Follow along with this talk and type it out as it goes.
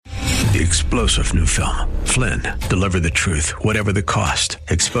The explosive new film, Flynn, deliver the truth, whatever the cost.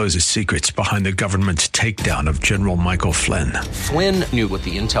 Exposes secrets behind the government's takedown of General Michael Flynn. Flynn knew what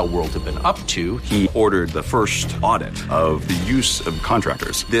the intel world had been up to. He ordered the first audit of the use of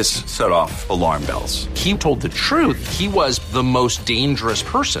contractors. This set off alarm bells. He told the truth. He was the most dangerous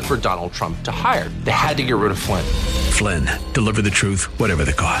person for Donald Trump to hire. They had to get rid of Flynn. Flynn, deliver the truth, whatever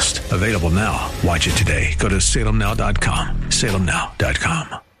the cost. Available now. Watch it today. Go to salemnow.com.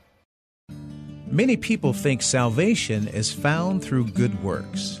 salemnow.com. Many people think salvation is found through good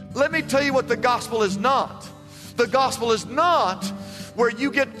works. Let me tell you what the gospel is not. The gospel is not where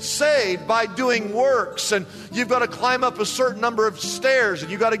you get saved by doing works and you've got to climb up a certain number of stairs and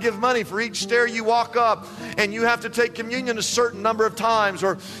you've got to give money for each stair you walk up and you have to take communion a certain number of times,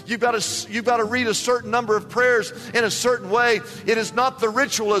 or you've got to read a certain number of prayers in a certain way. It is not the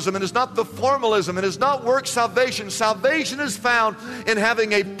ritualism. It is not the formalism. It is not work salvation. Salvation is found in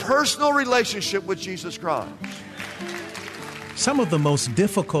having a personal relationship with Jesus Christ. Some of the most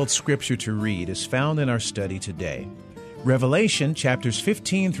difficult scripture to read is found in our study today. Revelation chapters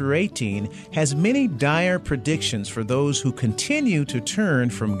 15 through 18 has many dire predictions for those who continue to turn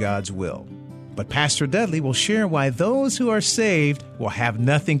from God's will. But Pastor Dudley will share why those who are saved will have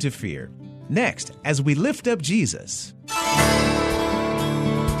nothing to fear. Next, as we lift up Jesus.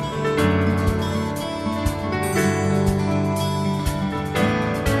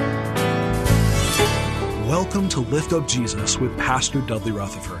 Welcome to Lift Up Jesus with Pastor Dudley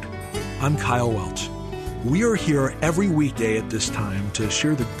Rutherford. I'm Kyle Welch. We are here every weekday at this time to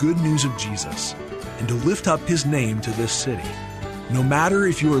share the good news of Jesus and to lift up His name to this city. No matter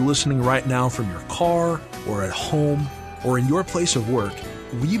if you are listening right now from your car or at home or in your place of work,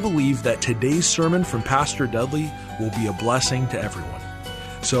 we believe that today's sermon from Pastor Dudley will be a blessing to everyone.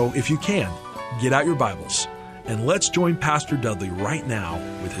 So if you can, get out your Bibles and let's join Pastor Dudley right now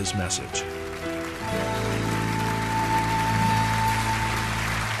with his message.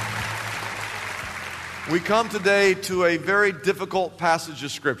 We come today to a very difficult passage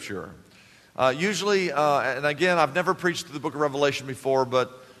of Scripture. Usually, and again, I've never preached through the book of Revelation before,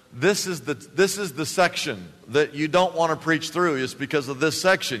 but this is the section that you don't want to preach through. It's because of this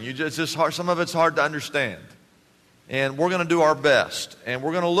section. It's just hard. Some of it's hard to understand. And we're going to do our best. And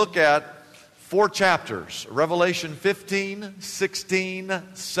we're going to look at 4 chapters, Revelation 15, 16,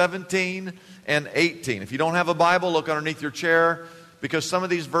 17, and 18. If you don't have a Bible, look underneath your chair, because some of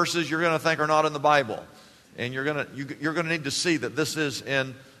these verses you're going to think are not in the Bible. And you're going to need to see that this is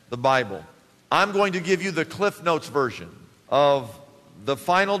in the Bible. I'm going to give you the Cliff Notes version of the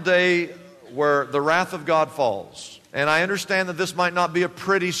final day where the wrath of God falls. And I understand that this might not be a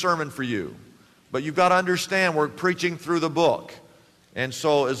pretty sermon for you, but you've got to understand we're preaching through the book. And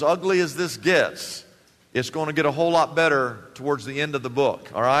so as ugly as this gets, it's going to get a whole lot better towards the end of the book,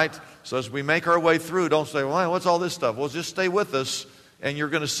 all right? So as we make our way through, don't say, well, what's all this stuff? Well, just stay with us, and you're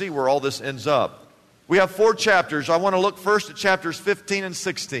going to see where all this ends up. We have 4 chapters. I want to look first at chapters 15 and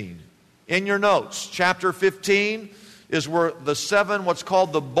 16. In your notes, chapter 15 is where the 7, what's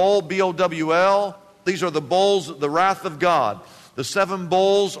called the bowl, B-O-W-L. These are the bowls, the wrath of God. The 7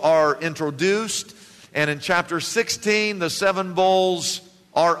 bowls are introduced, and in chapter 16, the 7 bowls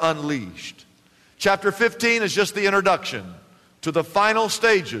are unleashed. Chapter 15 is just the introduction to the final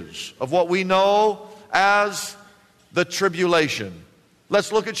stages of what we know as the tribulation.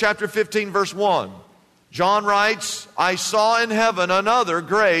 Let's look at chapter 15, verse 1. John writes, I saw in heaven another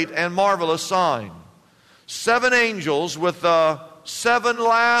great and marvelous sign. 7 angels with the 7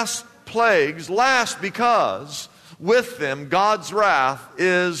 last plagues, last because with them God's wrath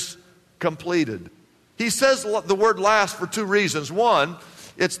is completed. He says the word last for 2 reasons. One,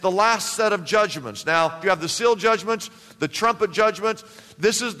 it's the last set of judgments. Now, you have the seal judgments, the trumpet judgments.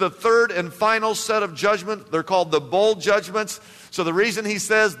 This is the 3rd and final set of judgments. They're called the bowl judgments. So the reason he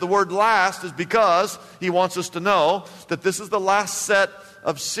says the word last is because he wants us to know that this is the last set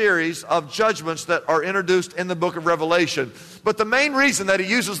of series of judgments that are introduced in the book of Revelation. But the main reason that he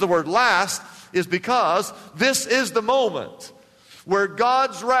uses the word last is because this is the moment where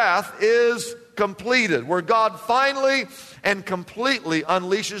God's wrath is completed, where God finally and completely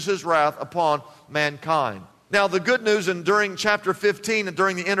unleashes His wrath upon mankind. Now, the good news, and during chapter 15 and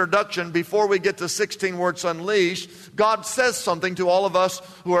during the introduction, before we get to 16 where it's unleashed, God says something to all of us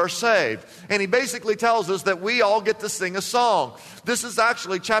who are saved. And He basically tells us that we all get to sing a song. This is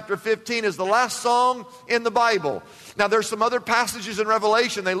actually, chapter 15 is the last song in the Bible. Now, there's some other passages in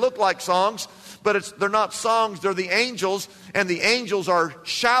Revelation, they look like songs, but they're not songs, they're the angels, and the angels are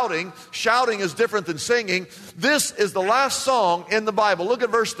shouting. Shouting is different than singing. This is the last song in the Bible. Look at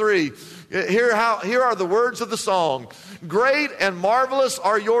verse 3. Here are the words of the song. Great and marvelous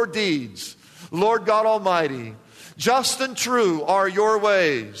are your deeds, Lord God Almighty. Just and true are your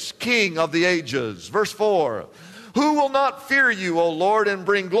ways, King of the ages. Verse 4. Who will not fear you, O Lord, and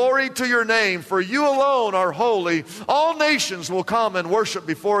bring glory to your name? For you alone are holy. All nations will come and worship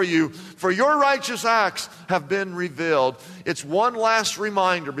before you, for your righteous acts have been revealed. It's one last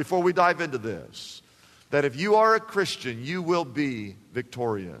reminder before we dive into this, that if you are a Christian, you will be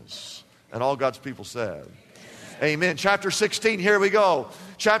victorious. And all God's people said, amen. Chapter 16, here we go.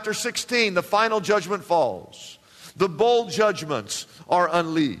 Chapter 16, the final judgment falls. The bowl judgments are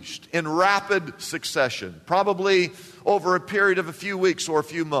unleashed in rapid succession, probably over a period of a few weeks or a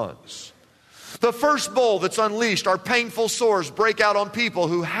few months. The first bowl that's unleashed are painful sores break out on people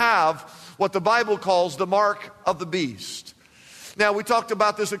who have what the Bible calls the mark of the beast. Now, we talked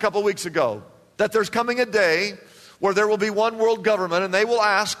about this a couple weeks ago, that there's coming a day where there will be one world government, and they will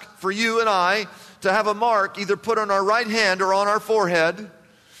ask for you and I to have a mark either put on our right hand or on our forehead.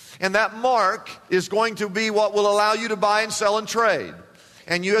 And that mark is going to be what will allow you to buy and sell and trade.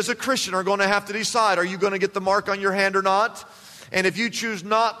 And you as a Christian are going to have to decide, are you going to get the mark on your hand or not? And if you choose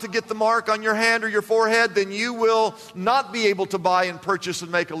not to get the mark on your hand or your forehead, then you will not be able to buy and purchase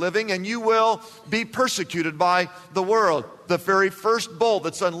and make a living, and you will be persecuted by the world. The very first bowl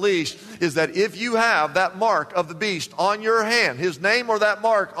that's unleashed is that if you have that mark of the beast on your hand, his name or that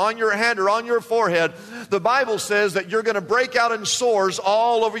mark on your hand or on your forehead, the Bible says that you're going to break out in sores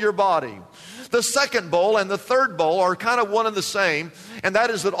all over your body. The second bowl and the third bowl are kind of one and the same, and that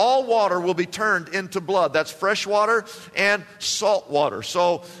is that all water will be turned into blood. That's fresh water and salt water.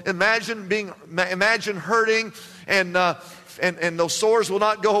 So imagine hurting and those sores will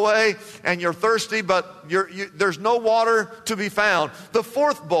not go away, and you're thirsty, but there's no water to be found. The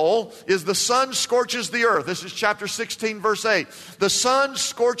fourth bowl is the sun scorches the earth. This is chapter 16, verse 8. The sun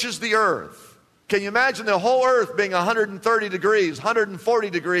scorches the earth. Can you imagine the whole earth being 130 degrees, 140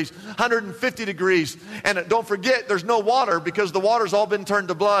 degrees, 150 degrees? And don't forget, there's no water because the water's all been turned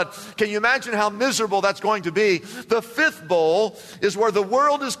to blood. Can you imagine how miserable that's going to be? The fifth bowl is where the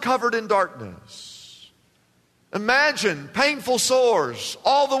world is covered in darkness. Imagine painful sores.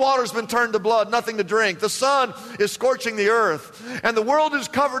 All the water's been turned to blood, nothing to drink. The sun is scorching the earth, and the world is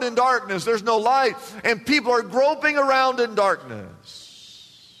covered in darkness. There's no light, and people are groping around in darkness.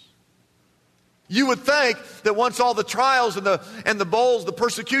 You would think that once all the trials and the bowls, the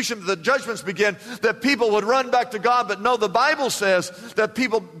persecution, the judgments begin, that people would run back to God. But no, the Bible says that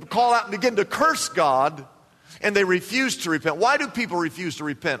people call out and begin to curse God, and they refuse to repent. Why do people refuse to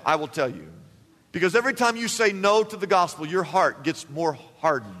repent? I will tell you. Because every time you say no to the gospel, your heart gets more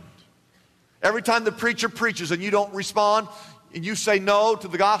hardened. Every time the preacher preaches and you don't respond, and you say no to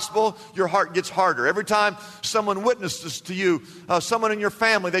the gospel, your heart gets harder. Every time someone witnesses to you, someone in your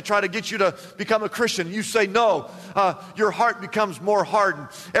family, they try to get you to become a Christian, you say no, your heart becomes more hardened.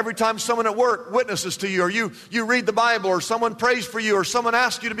 Every time someone at work witnesses to you, or you read the Bible, or someone prays for you, or someone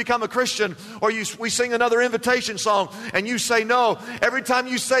asks you to become a Christian, or we sing another invitation song, and you say no. Every time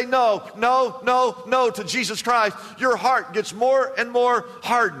you say no to Jesus Christ, your heart gets more and more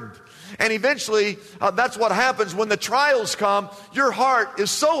hardened. And eventually, that's what happens when the trials come. Your heart is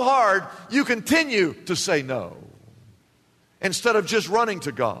so hard, you continue to say no instead of just running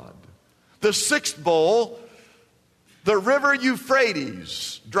to God. The sixth bowl, the river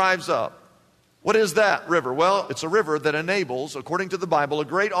Euphrates dries up. What is that river? Well, it's a river that enables, according to the Bible, a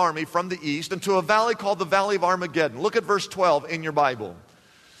great army from the east into a valley called the Valley of Armageddon. Look at verse 12 in your Bible.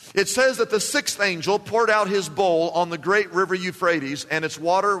 It says that the sixth angel poured out his bowl on the great river Euphrates, and its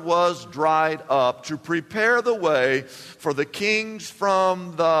water was dried up to prepare the way for the kings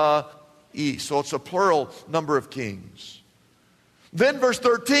from the east. So it's a plural number of kings. Then verse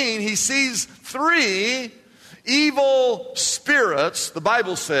 13, he sees three evil spirits, the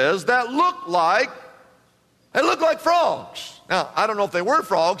Bible says, that look like frogs. Now, I don't know if they were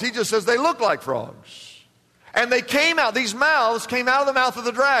frogs. He just says they look like frogs. And they came out, these mouths came out of the mouth of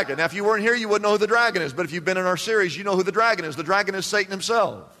the dragon. Now, if you weren't here, you wouldn't know who the dragon is. But if you've been in our series, you know who the dragon is. The dragon is Satan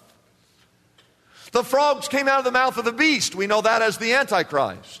himself. The frogs came out of the mouth of the beast. We know that as the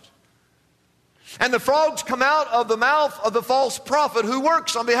Antichrist. And the frogs come out of the mouth of the false prophet who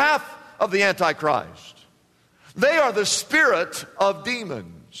works on behalf of the Antichrist. They are the spirit of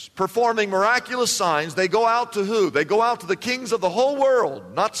demons performing miraculous signs. They go out to who? They go out to the kings of the whole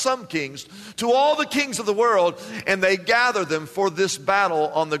world, not some kings, to all the kings of the world, and they gather them for this battle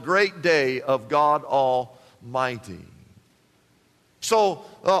on the great day of God Almighty. So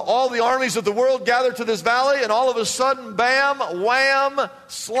all the armies of the world gather to this valley, and all of a sudden, bam, wham,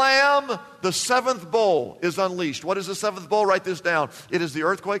 slam, the seventh bowl is unleashed. What is the seventh bowl? Write this down. It is the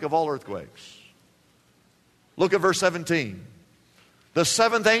earthquake of all earthquakes. Look at verse 17. The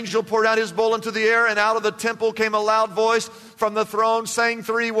seventh angel poured out his bowl into the air, and out of the temple came a loud voice from the throne saying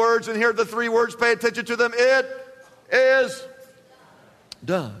three words, and here are the three words, pay attention to them. It is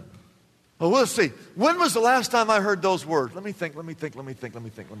done. Well, we'll see. When was the last time I heard those words? Let me think.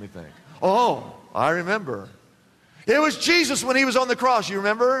 Oh, I remember. It was Jesus when he was on the cross. You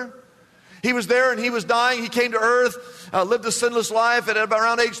remember? He was there and he was dying. He came to earth, lived a sinless life. And at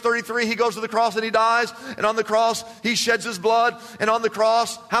around age 33, he goes to the cross and he dies. And on the cross, he sheds his blood. And on the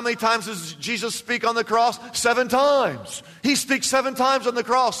cross, how many times does Jesus speak on the cross? 7 times. He speaks 7 times on the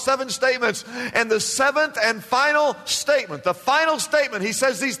cross, 7 statements. And the seventh and final statement, he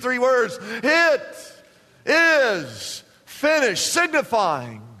says these 3 words, it is finished,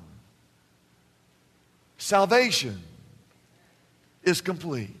 signifying salvation is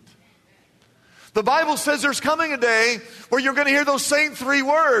complete. The Bible says there's coming a day where you're going to hear those same 3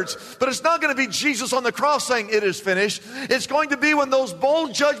 words, but it's not going to be Jesus on the cross saying it is finished. It's going to be when those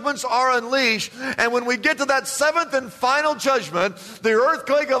bold judgments are unleashed, and when we get to that 7th and final judgment, the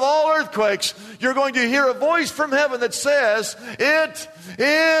earthquake of all earthquakes, you're going to hear a voice from heaven that says, it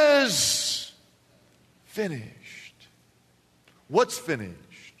is finished. What's finished?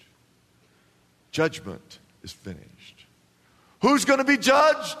 Judgment is finished. Who's going to be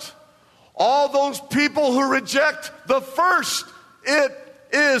judged? All those people who reject the first, it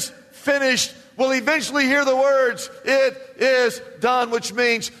is finished, will eventually hear the words, it is done, which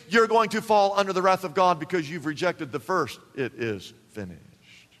means you're going to fall under the wrath of God because you've rejected the first, it is finished.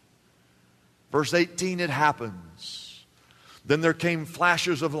 Verse 18, it happens. Then there came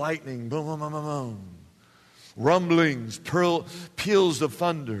flashes of lightning, boom, boom, boom, boom, boom. Rumblings, peals of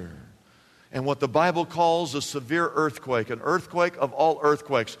thunder. And what the Bible calls a severe earthquake, an earthquake of all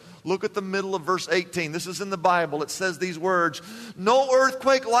earthquakes. Look at the middle of verse 18. This is in the Bible. It says these words, no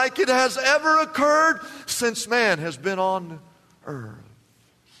earthquake like it has ever occurred since man has been on earth.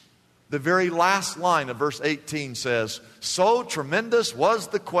 The very last line of verse 18 says, so tremendous was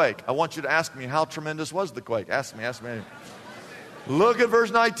the quake. I want you to ask me, how tremendous was the quake? Ask me. Look at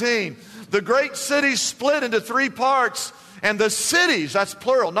verse 19. The great city split into 3 parts. And the cities, that's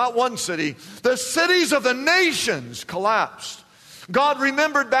plural, not one city, the cities of the nations collapsed. God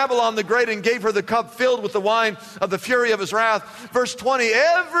remembered Babylon the Great and gave her the cup filled with the wine of the fury of his wrath. Verse 20,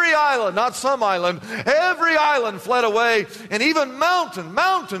 every island, not some island, every island fled away, and even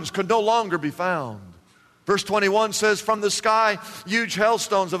mountains could no longer be found. Verse 21 says, from the sky, huge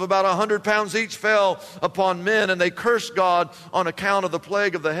hailstones of about 100 pounds each fell upon men, and they cursed God on account of the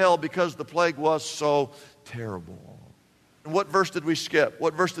plague of the hail because the plague was so terrible. And what verse did we skip?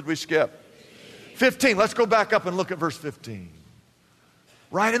 15. Let's go back up and look at verse 15.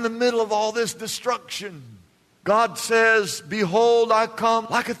 Right in the middle of all this destruction, God says, behold, I come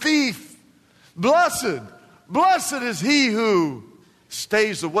like a thief. Blessed is he who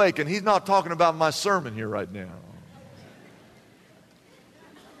stays awake. And he's not talking about my sermon here right now.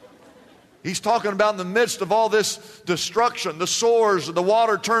 He's talking about in the midst of all this destruction, the sores, the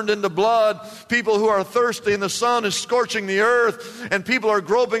water turned into blood, people who are thirsty and the sun is scorching the earth and people are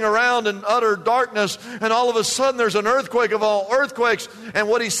groping around in utter darkness, and all of a sudden there's an earthquake of all earthquakes, and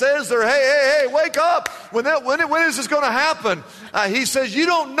what he says there, hey, wake up. When is this going to happen? He says, you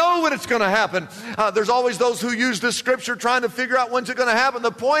don't know when it's going to happen. There's always those who use this scripture trying to figure out when's it going to happen.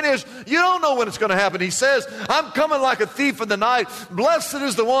 The point is, you don't know when it's going to happen. He says, I'm coming like a thief in the night. Blessed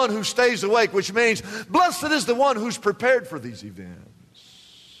is the one who stays awake, which means blessed is the one who's prepared for these events.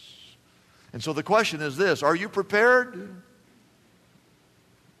 And so the question is this, are you prepared?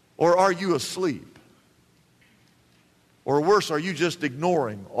 Or are you asleep? Or worse, are you just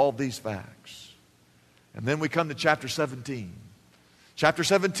ignoring all these facts? And then we come to chapter 17. Chapter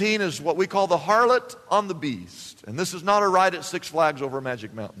 17 is what we call the harlot on the beast. And this is not a ride at Six Flags over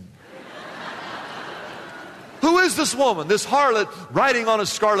Magic Mountain. Who is this woman, this harlot riding on a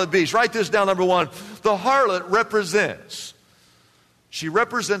scarlet beast? Write this down, number 1. The harlot represents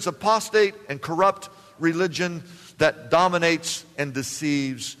apostate and corrupt religion that dominates and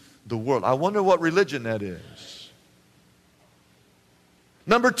deceives the world. I wonder what religion that is.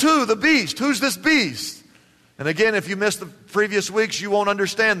 Number 2, the beast. Who's this beast? And again, if you missed the previous weeks, you won't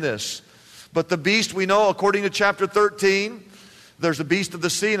understand this. But the beast, we know, according to chapter 13, there's a beast of the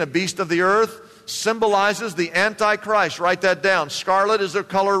sea and a beast of the earth. Symbolizes the Antichrist. Write that down. Scarlet is the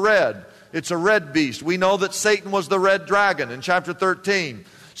color red. It's a red beast. We know that Satan was the red dragon in chapter 13.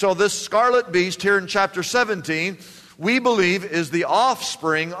 So this scarlet beast here in chapter 17 we believe is the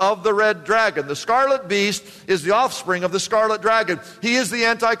offspring of the red dragon. The scarlet beast is the offspring of the scarlet dragon. He is the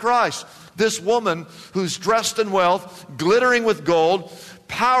Antichrist. This woman who's dressed in wealth, glittering with gold,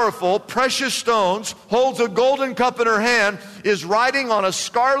 powerful, precious stones, holds a golden cup in her hand, is riding on a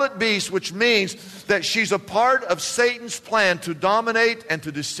scarlet beast, which means that she's a part of Satan's plan to dominate and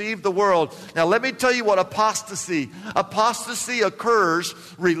to deceive the world. Now let me tell you what apostasy occurs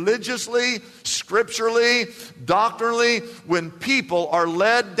religiously, scripturally, doctrinally, when people are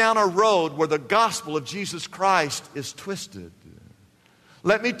led down a road where the gospel of Jesus Christ is twisted.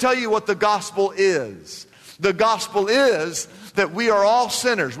 Let me tell you what the gospel is. The gospel is that we are all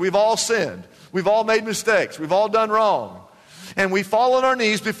sinners. We've all sinned. We've all made mistakes. We've all done wrong. And we fall on our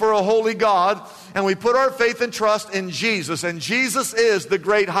knees before a holy God, and we put our faith and trust in Jesus. And Jesus is the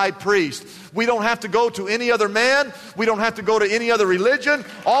great high priest. We don't have to go to any other man. We don't have to go to any other religion.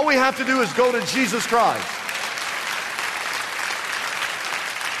 All we have to do is go to Jesus Christ.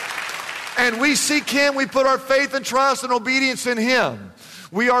 And we seek Him. We put our faith and trust and obedience in Him.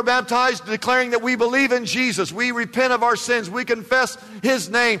 We are baptized declaring that we believe in Jesus. We repent of our sins. We confess His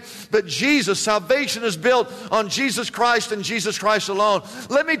name. But Jesus, salvation is built on Jesus Christ and Jesus Christ alone.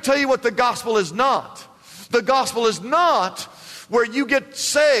 Let me tell you what the gospel is not. The gospel is not where you get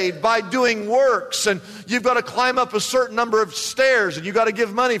saved by doing works and you've got to climb up a certain number of stairs and you've got to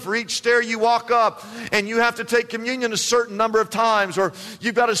give money for each stair you walk up, and you have to take communion a certain number of times, or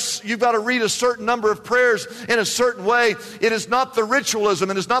you've got to read a certain number of prayers in a certain way. It is not the ritualism.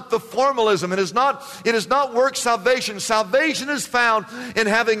 It is not the formalism. It is not work salvation. Salvation is found in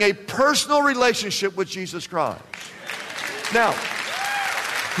having a personal relationship with Jesus Christ. Now,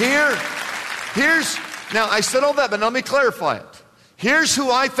 now I said all that, but let me clarify it. Here's who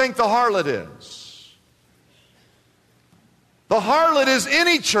I think the harlot is. The harlot is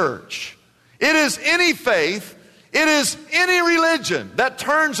any church. It is any faith. It is any religion that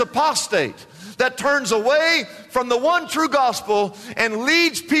turns apostate, that turns away from the one true gospel and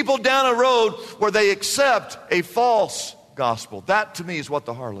leads people down a road where they accept a false gospel. That to me is what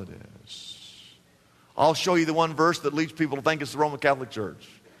the harlot is. I'll show you the one verse that leads people to think it's the Roman Catholic Church.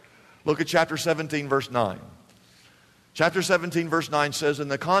 Look at chapter 17, verse 9. Chapter 17, verse 9 says, in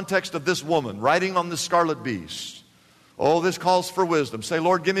the context of this woman riding on the scarlet beast, oh, this calls for wisdom. Say,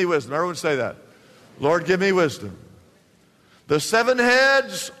 Lord, give me wisdom. Everyone say that. Lord, give me wisdom. The 7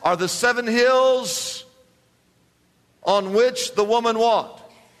 heads are the 7 hills on which the woman what?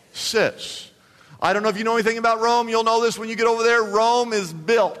 Sits. I don't know if you know anything about Rome. You'll know this when you get over there. Rome is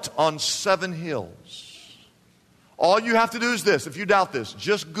built on 7 hills. All you have to do is this. If you doubt this,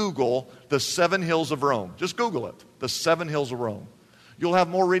 just Google the 7 hills of Rome. Just Google it. The 7 hills of Rome. You'll have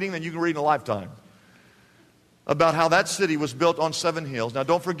more reading than you can read in a lifetime about how that city was built on 7 hills. Now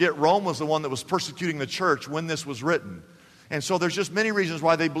don't forget, Rome was the one that was persecuting the church when this was written. And so there's just many reasons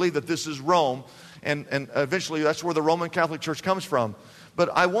why they believe that this is Rome. And eventually that's where the Roman Catholic Church comes from. But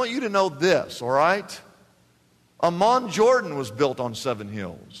I want you to know this, all right? Amman, Jordan was built on 7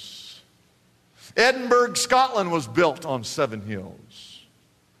 hills. Edinburgh, Scotland was built on 7 hills.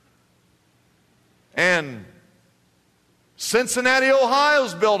 And Cincinnati, Ohio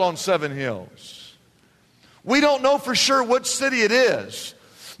is built on 7 hills. We don't know for sure which city it is,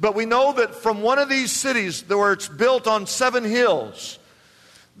 but we know that from one of these cities where it's built on 7 hills,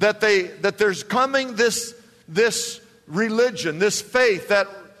 that there's coming this religion, this faith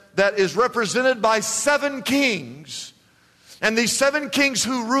that is represented by 7 kings. And these 7 kings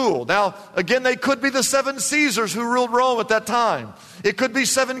who ruled. Now, again, they could be the 7 Caesars who ruled Rome at that time. It could be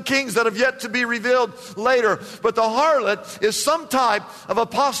 7 kings that have yet to be revealed later. But the harlot is some type of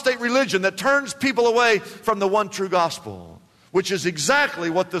apostate religion that turns people away from the one true gospel, which is exactly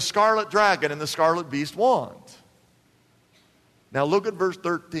what the scarlet dragon and the scarlet beast want. Now look at verse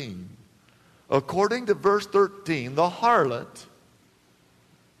 13. According to verse 13, the harlot,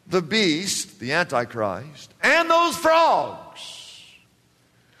 the beast, the Antichrist, and those frogs,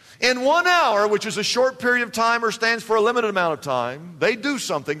 in 1 hour, which is a short period of time or stands for a limited amount of time, they do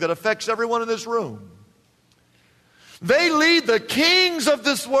something that affects everyone in this room. They lead the kings of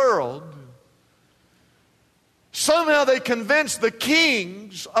this world. Somehow they convince the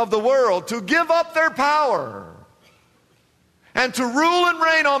kings of the world to give up their power and to rule and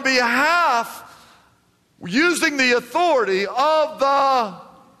reign on behalf, using the authority of the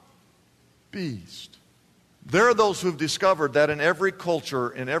beast. There are those who've discovered that in every culture,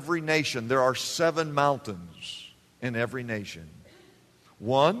 in every nation, there are 7 mountains in every nation.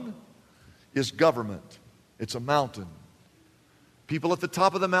 One is government. It's a mountain. People at the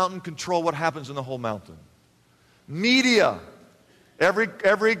top of the mountain control what happens in the whole mountain. Media.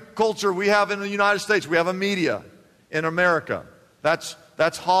 Every culture we have in the United States, we have a media. in America. That's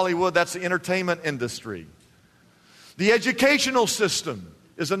Hollywood. That's the entertainment industry. The educational system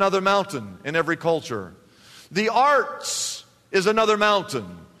is another mountain in every culture. The arts is another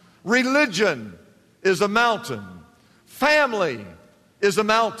mountain. Religion is a mountain. Family is a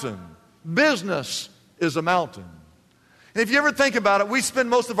mountain. Business is a mountain. And if you ever think about it, we spend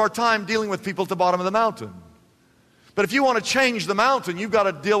most of our time dealing with people at the bottom of the mountain. But if you want to change the mountain, you've got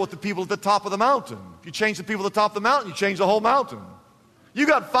to deal with the people at the top of the mountain. If you change the people at the top of the mountain, you change the whole mountain. You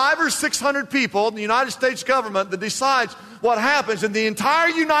got 500 or 600 people in the United States government that decides what happens in the entire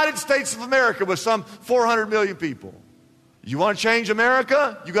United States of America with some 400 million people. You want to change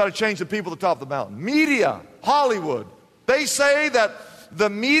America? You got to change the people at the top of the mountain. Media, Hollywood. They say that the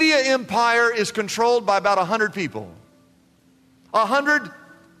media empire is controlled by about 100 people. 100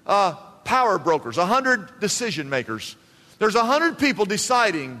 power brokers, 100 decision makers. There's 100 people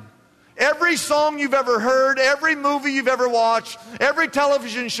deciding every song you've ever heard, every movie you've ever watched, every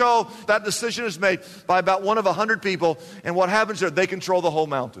television show, that decision is made by about one of 100 people. And what happens there? They control the whole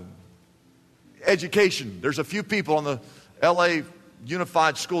mountain. Education. There's a few people on the LA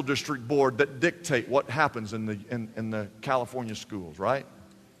Unified School District Board that dictate what happens in the California schools, right?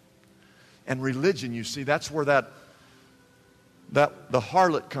 And religion, you see, that's where the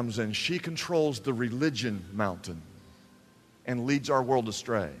harlot comes in. She controls the religion mountain and leads our world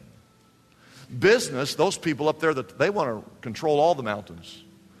astray. Business, those people up there, that they want to control all the mountains.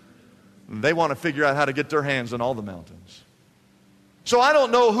 They want to figure out how to get their hands on all the mountains. So I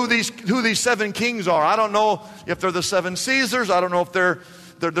don't know who these 7 kings are. I don't know if they're the 7 Caesars. I don't know if they're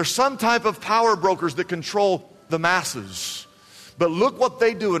some type of power brokers that control the masses. But look what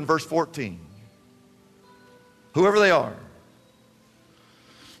they do in verse 14. Whoever they are.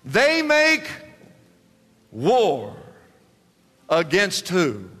 They make war against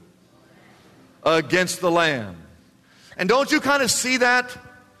who? Against the Lamb. And don't you kind of see that?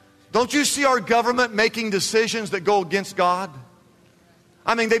 Don't you see our government making decisions that go against God?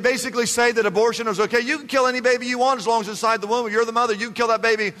 I mean, they basically say that abortion is okay. You can kill any baby you want as long as it's inside the womb. You're the mother. You can kill that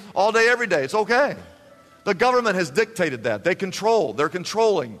baby all day, every day. It's okay. The government has dictated that. They're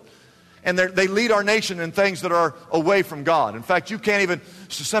controlling. And they lead our nation in things that are away from God. In fact, you can't even,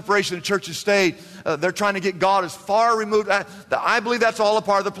 separation of church and state, they're trying to get God as far removed. I believe that's all a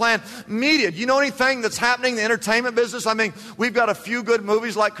part of the plan. Media, do you know anything that's happening in the entertainment business? I mean, we've got a few good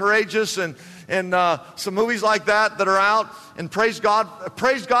movies like Courageous and some movies like that are out. And praise God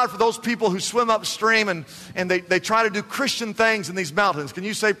for those people who swim upstream and they try to do Christian things in these mountains. Can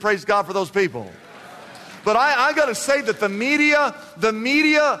you say praise God for those people? But I got to say that the media,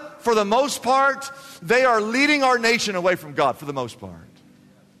 for the most part, they are leading our nation away from God for the most part.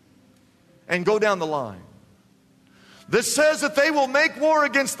 And go down the line. This says that they will make war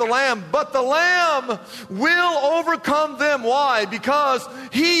against the Lamb, but the Lamb will overcome them. Why? Because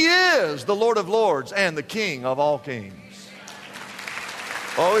He is the Lord of Lords and the King of all kings.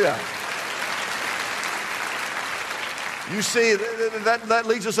 Oh yeah. You see, that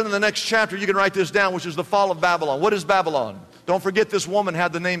leads us into the next chapter. You can write this down, which is the fall of Babylon. What is Babylon? Don't forget this woman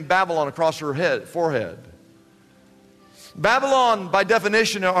had the name Babylon across her forehead. Babylon, by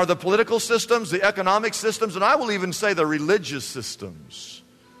definition, are the political systems, the economic systems, and I will even say the religious systems.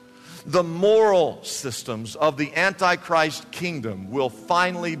 The moral systems of the Antichrist kingdom will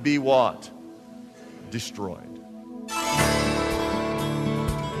finally be what? Destroyed.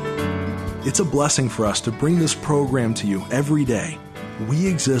 It's a blessing for us to bring this program to you every day. We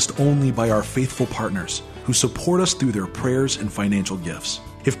exist only by our faithful partners who support us through their prayers and financial gifts.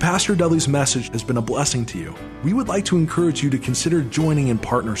 If Pastor Dudley's message has been a blessing to you, we would like to encourage you to consider joining in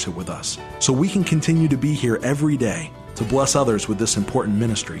partnership with us so we can continue to be here every day to bless others with this important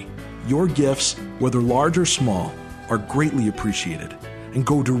ministry. Your gifts, whether large or small, are greatly appreciated and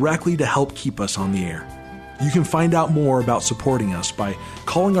go directly to help keep us on the air. You can find out more about supporting us by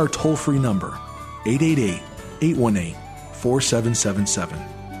calling our toll-free number,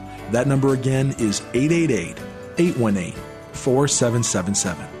 888-818-4777. That number again is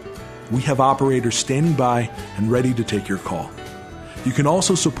 888-818-4777. We have operators standing by and ready to take your call. You can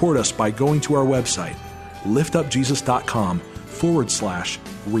also support us by going to our website,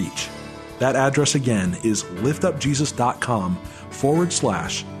 liftupjesus.com/reach. That address again is liftupjesus.com/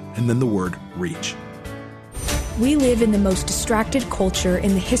 and then the word reach. We live in the most distracted culture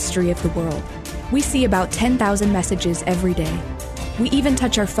in the history of the world. We see about 10,000 messages every day. We even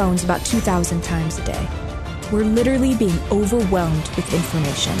touch our phones about 2,000 times a day. We're literally being overwhelmed with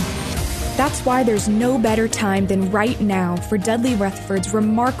information. That's why there's no better time than right now for Dudley Rutherford's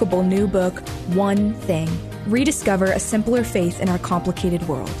remarkable new book, One Thing. Rediscover a simpler faith in our complicated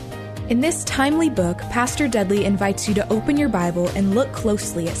world. In this timely book, Pastor Dudley invites you to open your Bible and look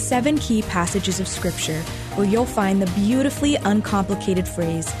closely at 7 key passages of Scripture where you'll find the beautifully uncomplicated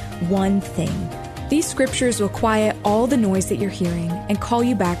phrase, one thing. These scriptures will quiet all the noise that you're hearing and call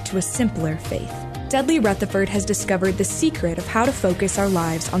you back to a simpler faith. Dudley Rutherford has discovered the secret of how to focus our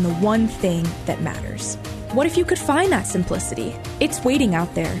lives on the one thing that matters. What if you could find that simplicity? It's waiting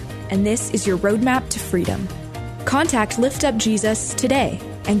out there, and this is your roadmap to freedom. Contact Lift Up Jesus today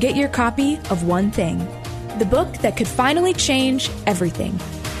and get your copy of One Thing, the book that could finally change everything.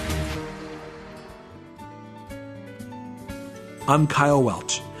 I'm Kyle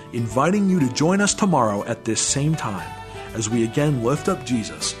Welch, inviting you to join us tomorrow at this same time as we again lift up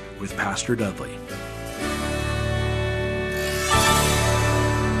Jesus with Pastor Dudley.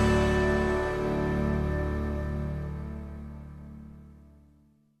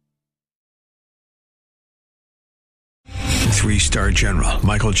 Three-star General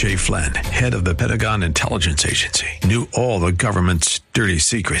Michael J. Flynn, head of the Pentagon Intelligence Agency, knew all the government's dirty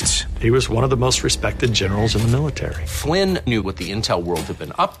secrets. He was one of the most respected generals in the military. Flynn knew what the intel world had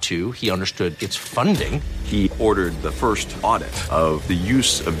been up to. He understood its funding. He ordered the first audit of the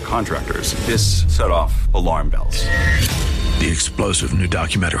use of contractors. This set off alarm bells. The explosive new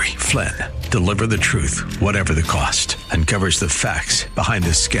documentary, Flynn, Deliver the Truth, Whatever the Cost, uncovers the facts behind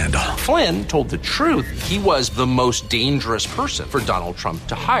this scandal. Flynn told the truth. He was the most dangerous person for Donald Trump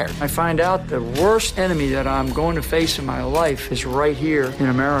to hire. I find out the worst enemy that I'm going to face in my life is right here in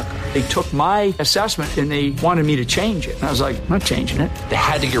America. They took my assessment and they wanted me to change it. And I was like, I'm not changing it. They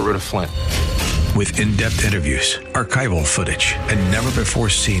had to get rid of Flynn. With in-depth interviews, archival footage, and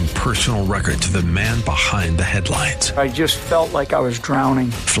never-before-seen personal records of the man behind the headlines. I just felt like I was drowning.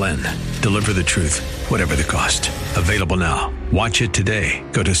 Flynn, Deliver the Truth, Whatever the Cost. Available now. Watch it today.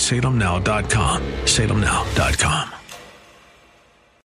 Go to salemnow.com. salemnow.com.